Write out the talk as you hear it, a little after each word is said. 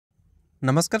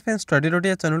नमस्कार friends, study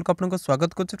रोडिया channel को आपको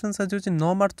स्वागत कर फ्रेंड्स। आज हूँ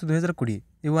 9 मार्च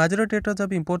 2020 और आज डेट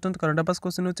जब इंपोर्टेंट करंट अफेयर्स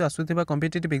क्वेश्चन होची आसुथिबा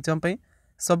कॉम्पिटिटिव एग्जाम पई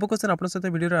सब क्वेश्चन आपन सहित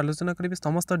वीडियो आलोचना करी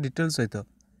समस्त डिटेल्स सहित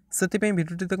से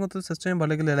वीडियो देखते शेष में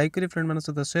भल लगे लाइक करेंगे, फ्रेंड मान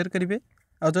सहित शेयर करेंगे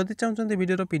और जदि चाहते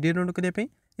वीडियो पीडीएफ डाउनलोड करने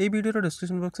ये वीडियो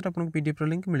डिस्क्रिप्शन बॉक्स में आपको पीडीएफ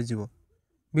शेष मिल जाए।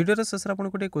 वीडियो शेष में आपको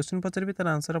गोटे क्वेश्चन पचारि तार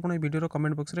आंसर आप वीडियो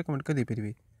कमेंट बॉक्स में कमेंट कर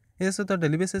पारे। ए सहित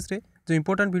डेली बेसिस रे जो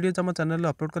इंपोर्टेंट वीडियो आम चैनल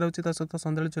अपलोड कराऊँगी सहित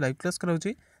सन्ध्या जो लाइव क्लास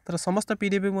कराऊँगी तार समस्त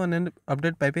पीडीएफ मुझे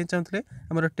अपडेट पाइप चाहते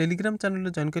आम टेलीग्राम चैनल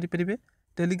जॉइन करेंगे।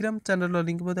 टेलीग्राम चैनल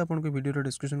लिंक आपको वीडियो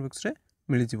डिस्क्रिप्शन बॉक्स में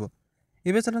मिल जाए।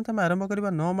 एवं चलते आम आरंभ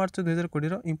करवा 9 मार्च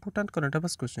 2020 important current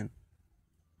affairs question.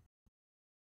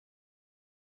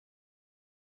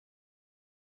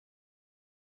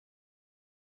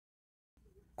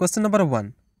 Question number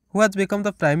 1. Who has become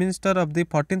the Prime Minister of the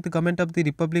 14th Government of the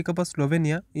Republic of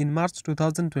Slovenia in March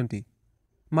 2020?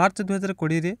 मार्च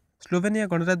 2020 रे स्लोवेनिया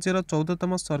गणराज्यर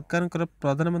 14तम सरकार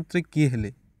प्रधानमंत्री किए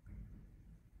हेले?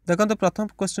 देखो प्रथम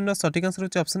क्वेश्चन सठिक आंसर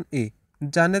होची option A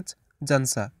जानेज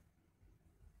जानसा।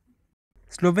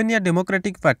 Slovenia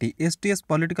democratic party STS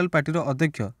political party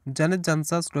अध्यक्ष जानेज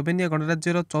जानसा स्लोवेनिया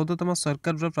गणराज्यर 14तम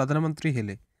सरकार प्रधानमंत्री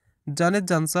हेले। जानेज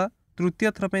जानसा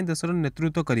तृतीय थर पर देशर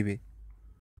नेतृत्व करेंगे।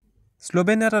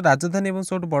 स्लोवेनियार राजधानी और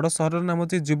सब बड़ सहर नाम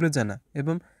होची जुब्लिजाना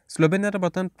एवं स्लोवेनियार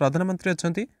बर्तमान प्रधानमंत्री अच्छा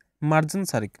मार्जन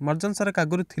सारिक। मार्जन सारिक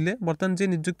आगुरी थिले, बर्तमान जी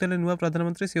नियुक्त हेले नुआ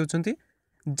प्रधानमंत्री सी होचंती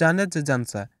जानेज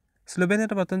जानसा।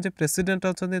 स्लोवेनियार बर्तमान जी प्रेसिडेंट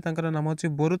अच्छा तांकर नाम होची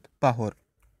बोरुत पाहोर।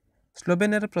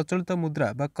 स्लोवेनियार प्रचलित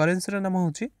मुद्रा बा करेन्सी नाम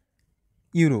होची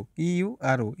euro,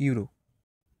 EURO euro.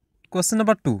 Question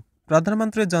number 2.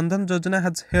 प्रधानमंत्री जनधन योजना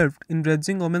has helped in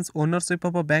raising women's ownership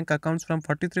of bank accounts from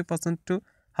 43% to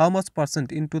how much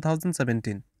percent in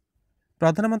 2017?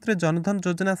 प्रधानमंत्री जनधन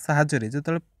योजना साहाय्य जो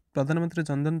प्रधानमंत्री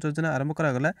जनधन योजना आरंभ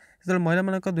करागला जो महिला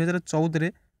मान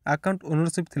 2014 अकाउंट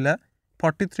ओनरशिप थिला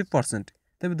 43%।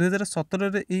 तेज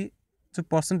 2017 ये जो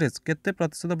परसेंटेज केते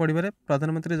प्रतिशत बढ़िबारे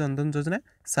प्रधानमंत्री जनधन योजना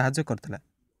साहाय्य करथिला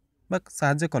बा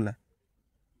साहाय्य कला।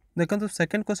 देखो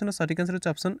सेकंड क्वेश्चन सठिक आंसर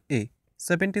ऑप्शन ए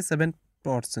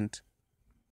 77%।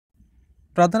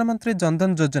 प्रधानमंत्री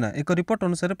जनधन योजना एक रिपोर्ट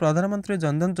अनुसार प्रधानमंत्री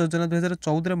जनधन योजना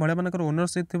 2014 महिला मान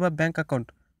ओनरशिप थिबा बैंक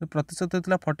अकाउंट प्रतिशत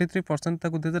होता 43%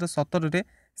 2017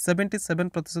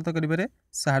 77% कर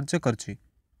साहाय्य करछि।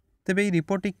 तेबे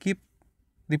रिपोर्ट की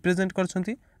रिप्रेजेंट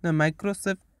कर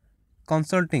माइक्रोसेफ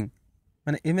कंसल्टिंग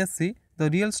माने MSC the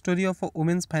real story of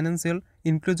women's financial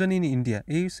inclusion in India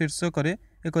यही शीर्षक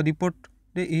एक रिपोर्ट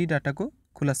रे यही डाटा को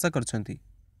खुलासा करछंती।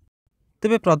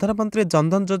 तेबे प्रधानमंत्री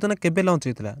जनधन योजना केबे लॉन्च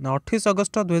होइतिला ना 28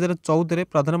 अगस्त 2014 रे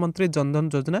प्रधानमंत्री जनधन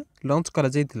योजना लॉन्च करा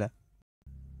जाइतिला।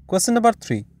 Question number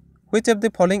 3. Which of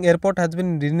the following airport has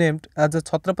been renamed as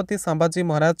Chhatrapati Sambhaji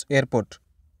Maharaj airport?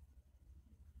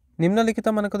 निम्नलिखित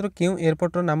मानक क्यों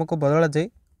एयरपोर्ट नाम को बदला जाए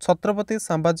छत्रपति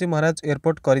संभाजी महाराज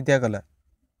एयरपोर्ट कर दिया गला?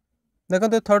 देखो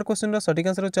थर्ड क्वेश्चन सठिक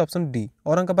आंसर होची option D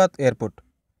Aurangabad airport.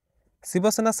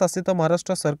 Shiv Sena शासित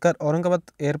महाराष्ट्र सरकार औरंगाबाद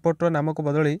एयरपोर्ट नाम को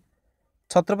बदली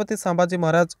छत्रपति संभाजी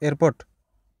महाराज एयरपोर्ट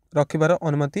रखिबार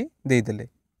अनुमति देदेले।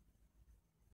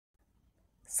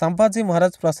 संभाजी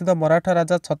महाराज प्रसिद्ध मराठा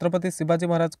राजा छत्रपति शिवाजी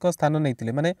महाराज को स्थान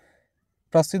नहीं माने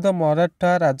प्रसिद्ध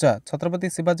मराठा राजा छत्रपति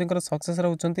शिवाजी सक्सेसर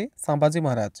होती संभाजी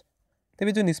महाराज।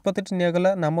 तेज जो निष्पत्ति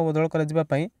निगला नाम बदल कर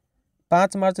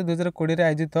 5 मार्च 2020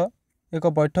 आयोजित एक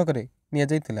बैठक में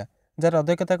जार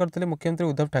अध्यक्षता करते मुख्यमंत्री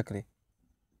उद्धव ठाकरे।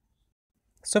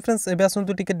 सो फ्रेंड्स एबे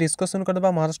आसंतु टिके डिस्कशन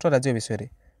करबा महाराष्ट्र राज्य विषय रे।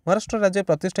 महाराष्ट्र राज्य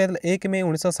प्रतिष्ठा 1 मई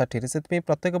 1960 से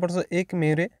प्रत्येक वर्ष 1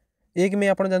 मई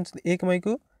आप जानते 1 मई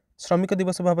को श्रमिक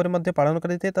दिवस भाव में पालन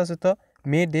करते सहित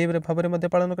मे डे भाव में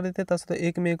पालन करते सहित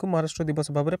 1 मई को महाराष्ट्र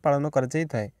दिवस भाव में पालन कर।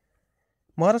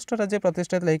 महाराष्ट्र राज्य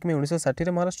प्रतिष्ठा 1 मई 1960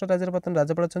 महाराष्ट्र राज्य बर्तमान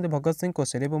राज्यपाल अच्छा भगत सिंह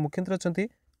कोश्यारी और मुख्यमंत्री अच्छा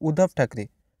उद्धव ठाकरे।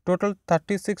 टोटल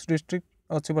 36 डिस्ट्रिक्ट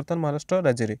अच्छी बर्तमान महाराष्ट्र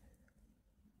राज्य में।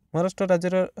 महाराष्ट्र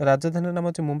राज्य राजधानी नाम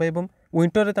होची मुंबई और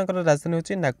विंटर रे तांकर राजधानी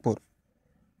होची नागपुर।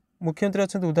 मुख्यमंत्री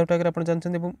अच्छा उद्धव ठाकरे आप जानते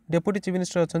हैं। डेप्यूटी चीफ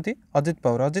मिनिस्टर अच्छा अजित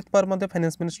पवार। अजित पवार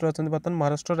फाइनेंस मिनिस्टर अच्छा बर्तमान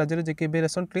महाराष्ट्र राज्य जे कि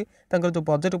रिसेंटली जो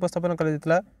बजेट उपस्थापन कर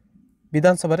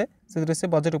विधानसभा से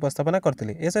बजेट उपस्थापना करते।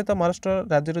 ए सहित महाराष्ट्र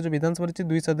राज्य जो विधानसभा रही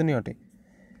 200 दिन अटे।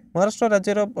 महाराष्ट्र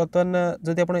राज्यर बर्तमान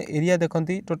जदि आप एरिया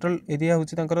देखती टोटाल एरिया हूँ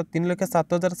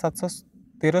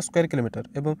 3,07,713 स्क्वायर किलोमीटर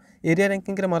और एरिया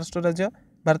रैंकिंग महाराष्ट्र राज्य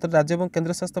भारत राज्य और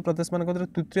केन्द्रशासित प्रदेश मान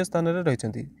तृतीय स्थान में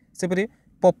रही। सेपरी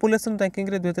पपुलेसन रैंकिंग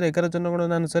 2011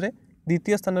 जनगणना अनुसार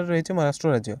द्वितीय स्थान में रही महाराष्ट्र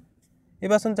राज्य।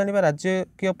 एवं आसन जाना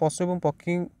राजकीय पशु और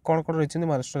पक्षी कौन कौन रही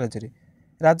महाराष्ट्र राज्य में।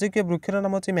 राजकीय वृक्षर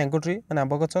नाम होची मैंगो ट्री माने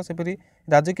आंब गछ। सेपरी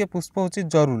राजकीय पुष्प होची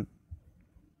जरुल।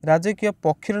 राजकीय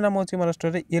पक्षीर नाम होची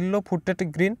महाराष्ट्र में येलो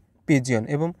फुटेड ग्रीन पिजियन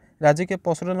और राजकीय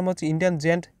पशुर नाम होची Indian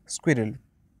giant squirrel.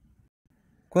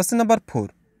 Question number 4.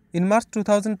 In March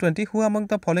 2020, who among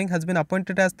the following has been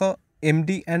appointed as the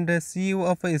MD and CEO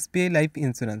of SBI Life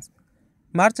Insurance?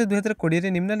 मार्च 2020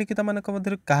 निम्नलिखित मानक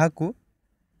मध्य काहाकू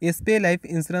SBI लाइफ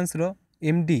इंश्योरेंस रो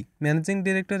MD मैनेजिंग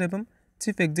डायरेक्टर एवं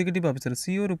chief executive officer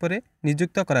CEO रूप में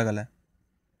नियुक्त करागला।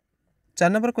 4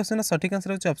 number question सठिक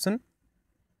answer होची option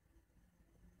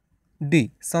D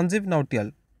Sanjeev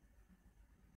Nautiyal.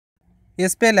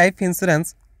 SBI life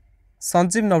insurance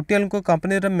Sanjeev Nautiyal को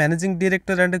company managing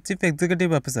director and chief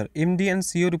executive officer MD and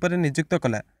CEO रूप में नियुक्त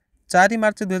कला। 4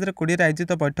 मार्च 2020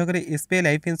 आयोजित बैठक में SBI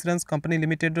life insurance company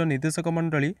limited निर्देशक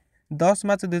मंडली 10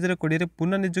 मार्च 2020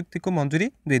 पुनः नियुक्ति को मंजूरी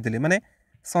देते। माने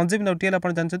संजीव नौटियाल आप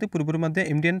जानते पूर्व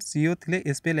MD एंड CEO थे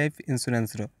SBI लाइफ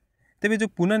इंश्योरेंस तेज जो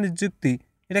पुनः नियुक्ति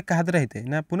यहाँ क्या द्वारा होता है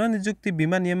ना पुनः नियुक्ति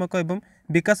बीमा नियामक एवं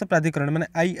विकास प्राधिकरण माने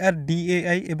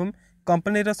IRDAI एवं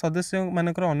कंपनी सदस्य मान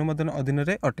अनुमोदन अधीन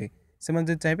में अटे।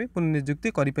 से चाहिए पुनः नियुक्ति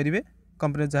करेंगे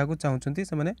कंपनी जहाँ चाहते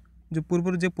से जो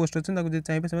पूर्व जो पोस्ट अच्छे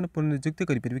चाहिए से पुनः नियुक्ति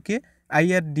करेंगे किए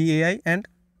IRDAI एंड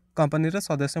कंपनी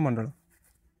सदस्य मंडल।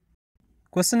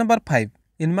 Question number 5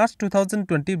 in March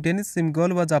 2020 Dennis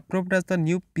सिमगोल was approved as the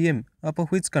new PM of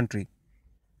which country?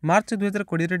 March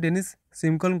 2020 Dennis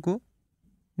सिमगोल को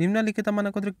निम्नलिखित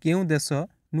मानक क्यों देश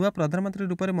नुआ प्रधानमंत्री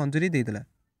रूप में मंजूरी देता?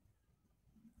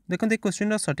 देखते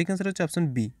क्वेश्चन सठिक आंसर होची ऑप्शन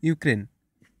बी यूक्रेन।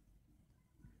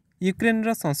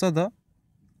 यूक्रेन संसद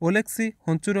ओलेक्सी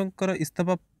होंचुरोंकर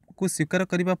इस्तीफा को स्वीकार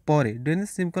करने पर डेनिस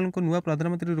सिमगोल को नुआ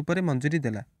प्रधानमंत्री रूप में मंजूरी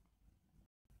देला।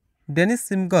 डेनिस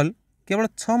सिमगोल केवल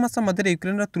 6 मास मध्य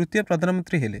यूक्रेन तृतीय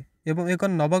प्रधानमंत्री हेले एवं एक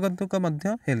नवगंतुक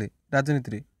हेले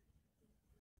राजनीति।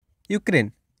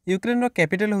 यूक्रेन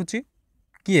कैपिटल होची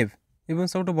कीव एवं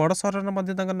सब बड़ सहर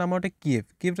नाम अटे कीव।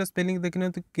 कीव स्पेलिंग देखने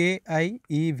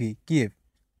KIEV कीव।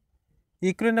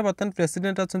 यूक्रेन बर्तमान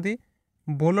प्रेसिडेंट अच्छा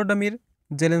वोलोडिमिर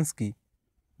जेलेंस्की।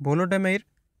 वोलोडिमिर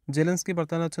जेलेंस्की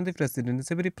बर्तमान अच्छा प्रेसिडेंट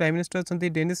से प्राइम मिनिस्टर अच्छा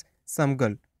डेनिस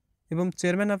सिमगोल एवं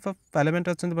चेयरमैन ऑफ पार्लियामेंट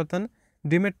अच्छा बर्तमान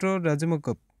डिमिट्रो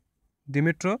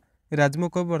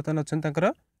राजमुकोव बर्तमान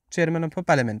अच्छा चेयरमैन ऑफ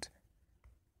पार्लियामेंट।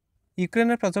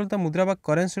 यूक्रेन प्रचलित मुद्रा बा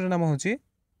करेन्सी नाम होची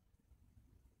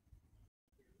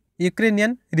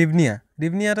यूक्रेनियन रिवनिया।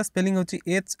 रिवनिया स्पेलिंग होची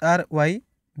HRYVNIA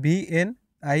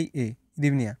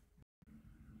रिवनिया।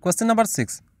 Question number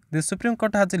 6 the supreme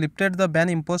court has lifted the ban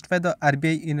imposed by the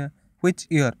RBI in which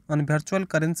year on virtual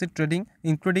currency trading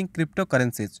including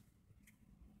cryptocurrencies?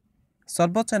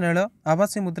 सर्वोच्च न्यायालय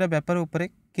आभासी मुद्रा व्यापार उपरे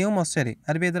क्यों मसीह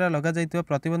RBI द्वारा लग जा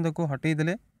प्रतिबंध को हटई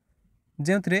देले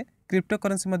जो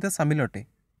क्रिप्टोकरेन्सी मध्य सामिल अटे?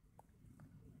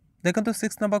 देखो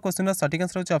 6 नंबर क्वेश्चन सठिक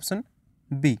आंसर होची ऑप्शन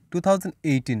बी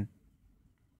 2018।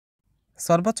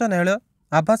 सर्वोच्च न्यायालय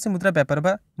आभासी मुद्रा व्यापार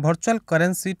बा वर्चुअल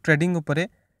करेन्सी ट्रेडिंग उपरे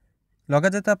लग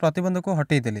जा प्रतिबंध को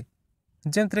हटई देले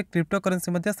जो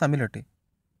क्रिप्टोकरेन्सी मध्य सामिल अटे।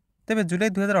 तेज जुलाई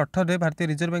 2018 में भारतीय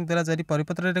रिजर्व बैंक द्वारा जारी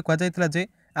परिपत्र में कहुला जे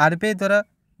RBI द्वारा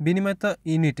विनिमयित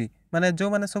यूनिट माने जो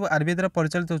माने सब RBI द्वारा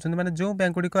परिचालित होती माने जो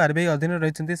बैंक गुड़िक RBI अधीन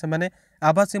रही से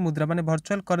आभासी मुद्रा माने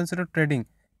वर्चुअल करेन्सी ट्रेडिंग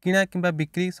किना कि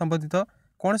बिक्री संबंधित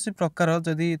कौन प्रकार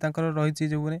जदि रही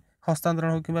जो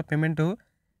हस्तांतरण हो कि पेमेंट हो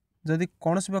जदि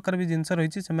कौन प्रकार भी जिनस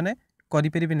रही से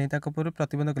करें नहीं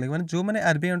प्रतिबंधक लगे मैंने जो मैंने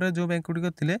RBI अंडर जो बैंक गुड़िक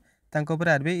थे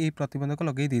RBI ये प्रतिबंधक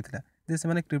लगे जे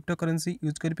से क्रिप्टो करेन्सी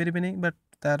यूज करें नहीं बट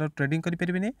तार ट्रेडिंग करें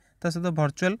नहीं सहित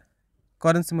वर्चुअल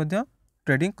करेन्सी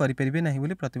ट्रेडिंग करें ना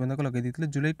बोली प्रतिबंधक लगे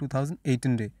जुलाई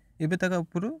 2018 रे एवं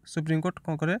ऊपर सुप्रीम कोर्ट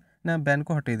कौन करे ना बैन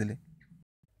को हटई देले।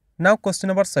 Now question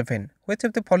number 7 which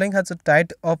of the following has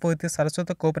tied up with the Saraswat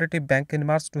Cooperative Bank in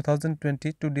March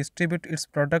 2020 to distribute its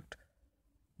product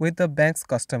with the bank's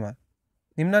customer?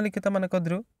 निम्नलिखित मानक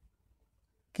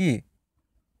किए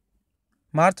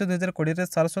मार्च 2020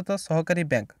 सारस्वत सहकारी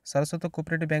बैंक सारस्वत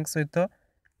कोऑपरेटिव बैंक सहित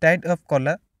टाइड अप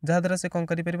कला जहाद्वारा से कौन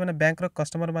करें ना बैंक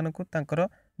कस्टमर मानक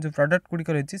जो प्रोडक्ट गुड़िक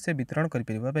रही से वितरण कर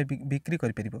बिक्री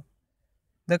कर।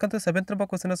 देखते 7 नंबर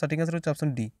क्वेश्चन सठिक आंसर होची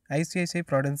option D ICICI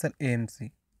Prudential AMC।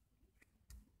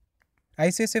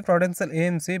 ICICI Prudential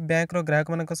AMC bank ग्राहक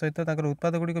मान सहित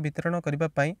उत्पाद गुड़िक वितरण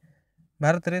करने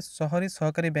भारत में शहरी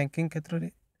सहकारी बैंकिंग क्षेत्र में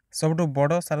सबुठ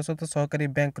बड़ सारस्वत सहकारी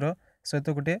बैंक सहित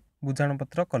गोटे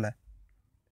बुझाणपत्र कला।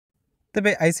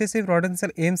 तेबे ICICI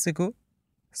प्रुडेंशियल AMC को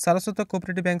सारस्वत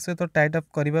कोऑपरेटिव बैंक सहित टाइड अप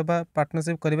करवा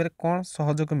पार्टनरशिप करिबार कौन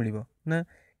सहयोग मिलिबो ना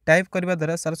टाइप करने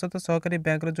द्वारा सारस्वत सहकारी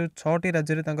बैंक जो 6टी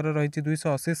राज्य में रही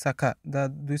 280 शाखा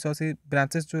 280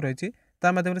 ब्रांचेस जो रही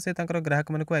माध्यम से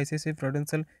ग्राहक मान ICICI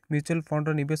प्रुडेंशियल म्यूचुअल फंड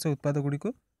निवेश उत्पाद गुड़िक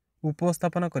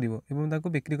उपस्थापन कर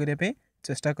बिक्री करने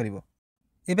चेष्टा कर।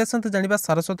 एवं सहित जाना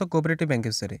सारस्वत कोऑपरेटिव बैंक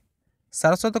विषय।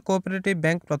 सारस्वत कोऑपरेटिव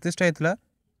बैंक प्रतिष्ठा होता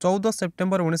 14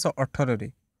 सेप्टेम्बर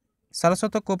 1918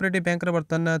 सारस्वत कोऑपरेटिव बैंक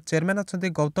बर्तमान चेयरमैन अच्छा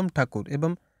गौतम ठाकुर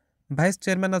एवं भाइस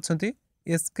चेयरमैन अच्छा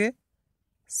SK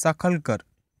साखलकर।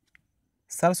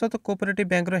 Saraswat cooperative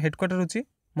bank headquarter होची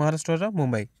Maharashtra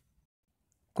Mumbai.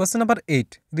 Question number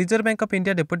 8 reserve bank of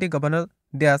India deputy governor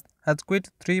dash has quit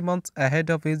 3 months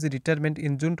ahead of his retirement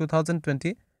in June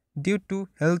 2020 due to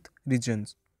health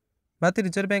reasons। भारतीय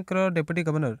reserve bank deputy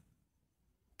governor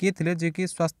किए थे जे कि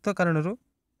स्वास्थ्य कारण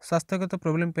स्वास्थ्यगत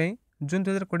problem पे जून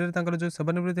 2020 जो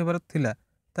सेवानिवृत्ति होबार थिला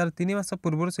तार 3 मास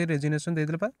पूर्व से रेजिग्नेशन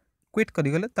देते क्विट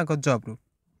करिगले जॉब रु।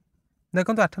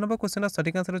 देखो 8 नंबर क्वेश्चन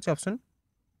सठिक आंसर होची ऑप्शन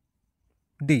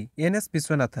डी एनएस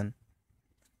विश्वनाथन।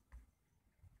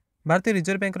 भारतीय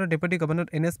reserve bank deputy governor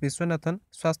NS Viswanathan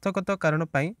स्वास्थ्यगत कारण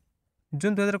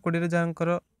जून 2020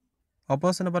 जहाँ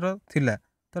अवसान होबार थिला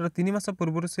तार 3 मास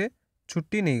पूर्व से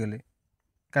छुट्टी नहीं गले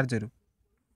कार्य।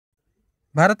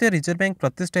 भारतीय रिजर्व बैंक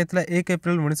प्रतिष्ठा होता 1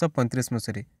 एप्रिल 1935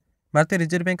 मसीह। भारतीय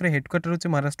रिजर्व बैंक हेडक्वार्टर होची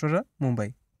महाराष्ट्र मुंबई।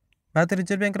 भारतीय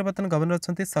रिजर्व बैंक बर्तमान गवर्नर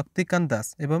अच्छा शक्तिकांत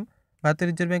दास एवं भारतीय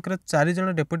रिजर्व बैंक 4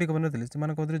 जन डेप्यूटी गवर्नर थे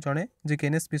से जड़े जी के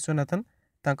एनएस विश्वनाथन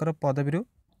तांकर पदवी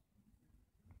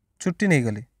छुट्टी नहीं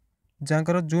गले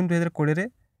जहाँकर जून 2020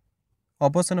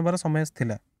 अवसान होबार समय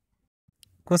थिला।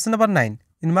 Question number 9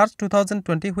 in March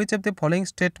 2020 which of the following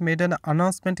state made an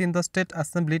announcement in the state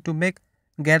assembly to make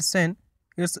गारसेन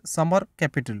it's summer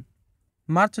capital.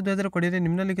 मार्च 2020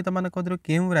 निम्नलिखित मानक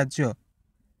केउं राज्य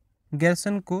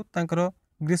गारसेन को तांकर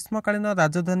ग्रीष्मकालीन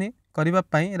राजधानी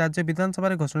करने राज्य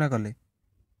विधानसभा घोषणा कले।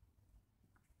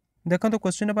 देखो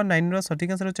क्वेश्चन नंबर 9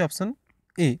 सठिक आंसर होची ऑप्शन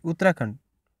ए उत्तराखंड।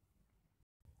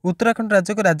 उत्तराखंड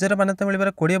राज्य को राज्यर मान्यता मिलबार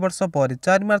 20 वर्ष पर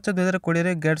 4 मार्च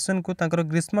 2020 गारसेन को तांकर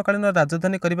ग्रीष्मकालीन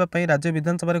राजधानी करने राज्य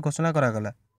विधानसभा घोषणा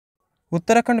करागला।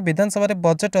 उत्तराखंड विधानसभा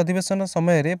बजेट अधिवेशन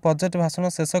समय बजेट भाषण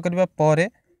शेष करने पर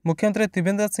मुख्यमंत्री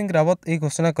त्रिवेंद्र सिंह रावत यह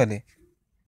घोषणा कले।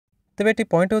 तेज ये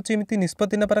पॉइंट होती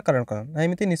निष्पत्ति नबार कारण कौन ना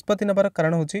एमती निष्पत्ति नबार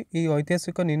कारण होची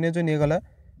ऐतिहासिक निर्णय जो निगला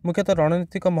मुख्यतः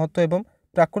रणनीतिक महत्व एवं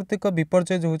प्राकृतिक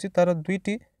विपर्यय जो होची तार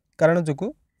 2टी कारण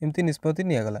जो एमती निष्पत्ति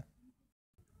निगला।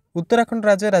 उत्तराखंड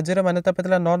राज्यर मान्यता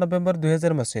पाता 9 नवेम्बर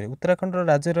 2000 मसीह। उत्तराखंड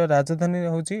राज्यर राजधानी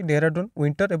होची डेहराडून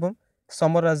विंटर एवं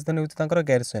समर राजधानी होची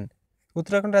गारसेन।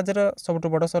 उत्तराखंड राज्यर सबुठ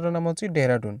बड़ सहर नाम होची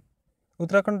डेहराडून।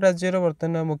 उत्तराखंड राज्यर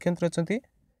वर्तमान मुख्यमंत्री अच्छा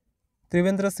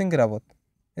त्रिवेंद्र सिंह रावत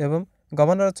एवं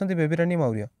गवर्नर अच्छा बेबीरानी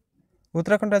मौर्य।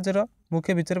 उत्तराखंड राज्यर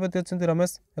मुख्य विचारपति अच्छा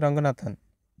रमेश रंगनाथन।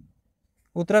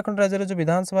 उत्तराखंड राज्यर जो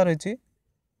विधानसभा रही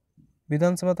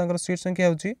विधानसभा सीट संख्या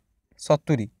होची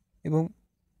 70 एवं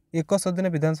 1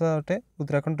 विधानसभा अटे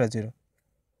उत्तराखंड राज्यर।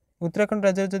 उत्तराखंड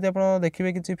राज्य जब आप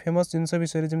देखिए किसी फेमस जिनस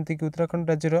विषय जमीक कि उत्तराखंड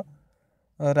राज्यर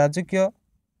राजकीय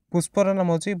पुष्पर नाम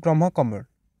होची ब्रह्मकमल।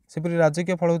 सेपरी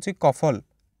राजकीय फल होची कफल।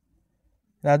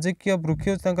 राजकीय वृक्ष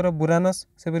होची बुरानस।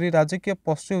 सेपरी राजकीय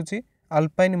पशु होची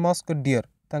अल्पाइन मस्क डियर।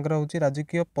 होची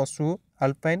राजकीय पशु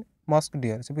अल्पाइन मस्क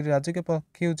डियर। सेपरी राजकीय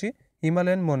पक्षी होची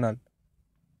Himalayan monal.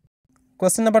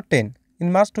 Question number 10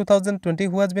 in March 2020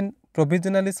 who has been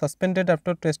provisionally suspended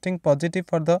after testing positive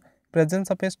for the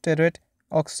presence of A steroid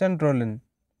ऑक्सेंड्रोलिन।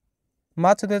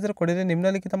 मार्च 2020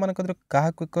 निम्नलिखित मानक क्या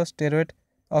एक स्टेरॉइड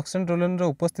ऑक्सेंड्रोलिन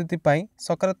उपस्थिति पाई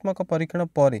सकारात्मक परीक्षण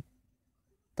पर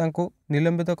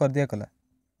निलंबित कर दिया गला।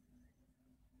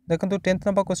 देखो 10th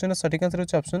नंबर क्वेश्चन सठिक आंसर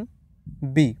होची option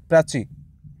B Prachi.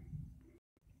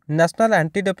 National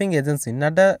anti doping agency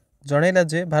नाडा जनइला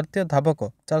जे भारतीय धावक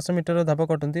 400 मीटर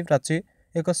धावक अटंती प्राची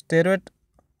एक स्टेरॉइड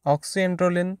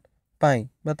ऑक्सीएंड्रोलिन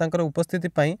उपस्थिति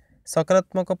पाई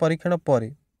सकारात्मक परीक्षण पर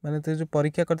माने जो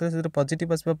परीक्षा करते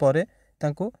पॉजिटिव आसवा पर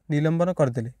निलंबन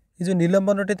करदे। ये जो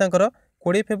निलंबनटी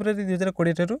 20 फेब्रुआरी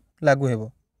 2020 लागू हेबो।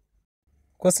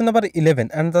 Question number 11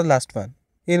 and the last one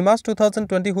in March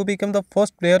 2020 who became the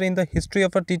first player in the history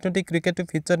of T20 cricket to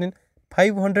feature in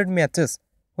 500 matches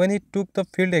when he took the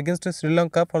field against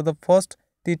Sri Lanka for the first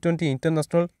T20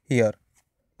 international here.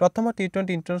 प्रथम T20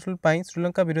 international पाई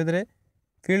श्रीलंका विरोध में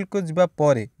field को जिबा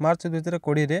परे मार्च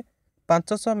 2020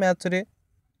 500 match रे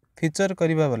feature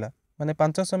करबा वाला माने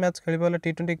 500 मैच खेलिबा वाला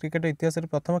T20 क्रिकेट इतिहास रे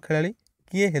प्रथम खिलाड़ी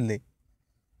किए हेले।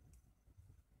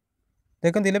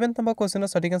 देखो 11th नंबर क्वेश्चन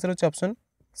सठिक आंसर होची option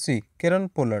C Kieron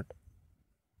Pollard.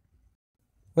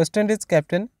 West Indies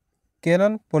captain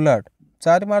Kieron Pollard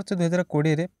 4 मार्च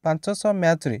 2020 रे 500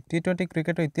 मैच रे T20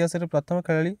 क्रिकेट इतिहास रे प्रथम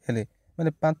खिलाड़ी हेले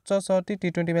माने 500 टी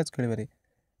T20 मैच खेलिबारे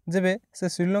जेबे से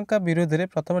श्रीलंका विरोध में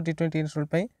प्रथम T20 इंटरनेशनल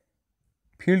पाई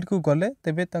फील्ड को गले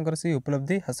तेबे तांकर से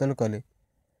उपलब्धि हासिल कले।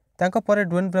 तांका परे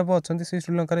ड्वेन ब्रावो अछंती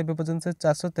श्रीलंका रे पर्यंत से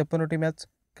 453 मैच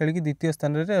खेलिकी द्वितीय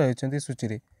स्थान रे रहिछंती सूची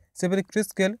रे। सेपरि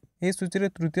क्रिस गेल ए सूची रे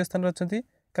तृतीय स्थान अछंती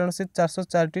कारण से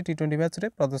 404 टी T20 मैच रे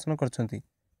प्रदर्शन करछंती।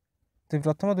 तो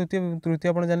प्रथम द्वितीय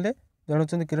तृतीय आपण जानले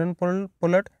जणछंती किरण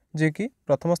पोलार्ड जे कि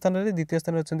प्रथम स्थान रे द्वितीय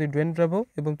स्थान अछंती ड्वेन ब्रावो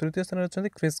एवं तृतीय स्थान अछंती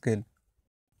क्रिस गेल।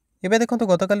 ଏବେ ଦେଖନ୍ତୁ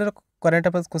ଗତକାଲିର current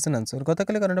ଆଫେୟାର୍स question answer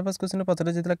गतकाली current affairs question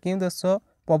पचरा जाइए क्यों देश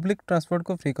पब्लिक ट्रांसपोर्ट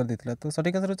को फ्री कर देता तो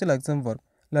सठिक आंसर होची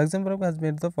Luxembourg has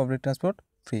made the public transport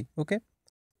free okay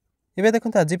एबे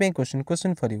देखंतु आज पे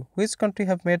question for you which country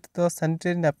have made the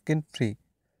sanitary napkin free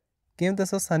क्यों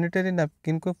देश सैनिटरी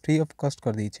नैपकिन को फ्री ऑफ कॉस्ट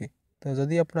कर देछि तो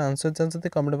जदि आप आंसर जानते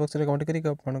कमेंट बॉक्स में कमेंट करी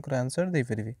आपनकर आंसर दे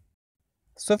परिबे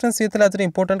सो फ्रेंड्स ये आज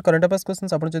इंपोर्टेंट करंट अफेयर्स क्वेश्चन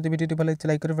आप वीडियो भल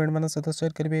लाइक करेंगे फ्रेंड मान सहित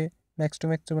शेयर करेंगे नेक्स्ट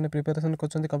जो मैंने प्रिपेरेसन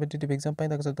कर कम्पिटिटिव एग्जाम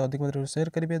सहित अधिक मात्रा शेयर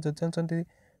करेंगे जब चाहते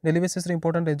daily basis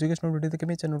important educational video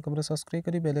देखिए चैनल को सब्सक्राइब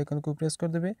करेंगे बेल आइकन को प्रेस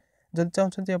करदेवे जब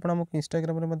चाहते आप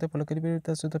इंस्टाग्राम में फॉलो करेंगे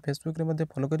सहित फेसबुक में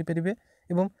फॉलो करेंगे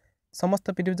और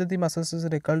समस्त पीडीएफ जब मस शेष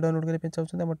रिकॉल डाउनलोड करने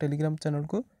चाहते हैं टेलीग्राम चैनल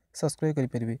को सब्सक्राइब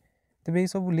करेंगे तेज ये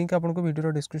सब लिंक आपको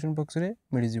वीडियो डिस्क्रिप्शन बॉक्स में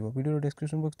मिल जाए वीडियो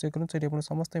डिस्क्रिप्शन बॉक्स चेक करें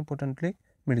समस्त इंपोर्टेंट लिंक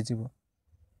मिल जाए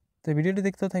तो वीडियो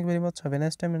देखते thank you very much have a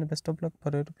nice time and best of luck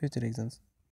for your future exams.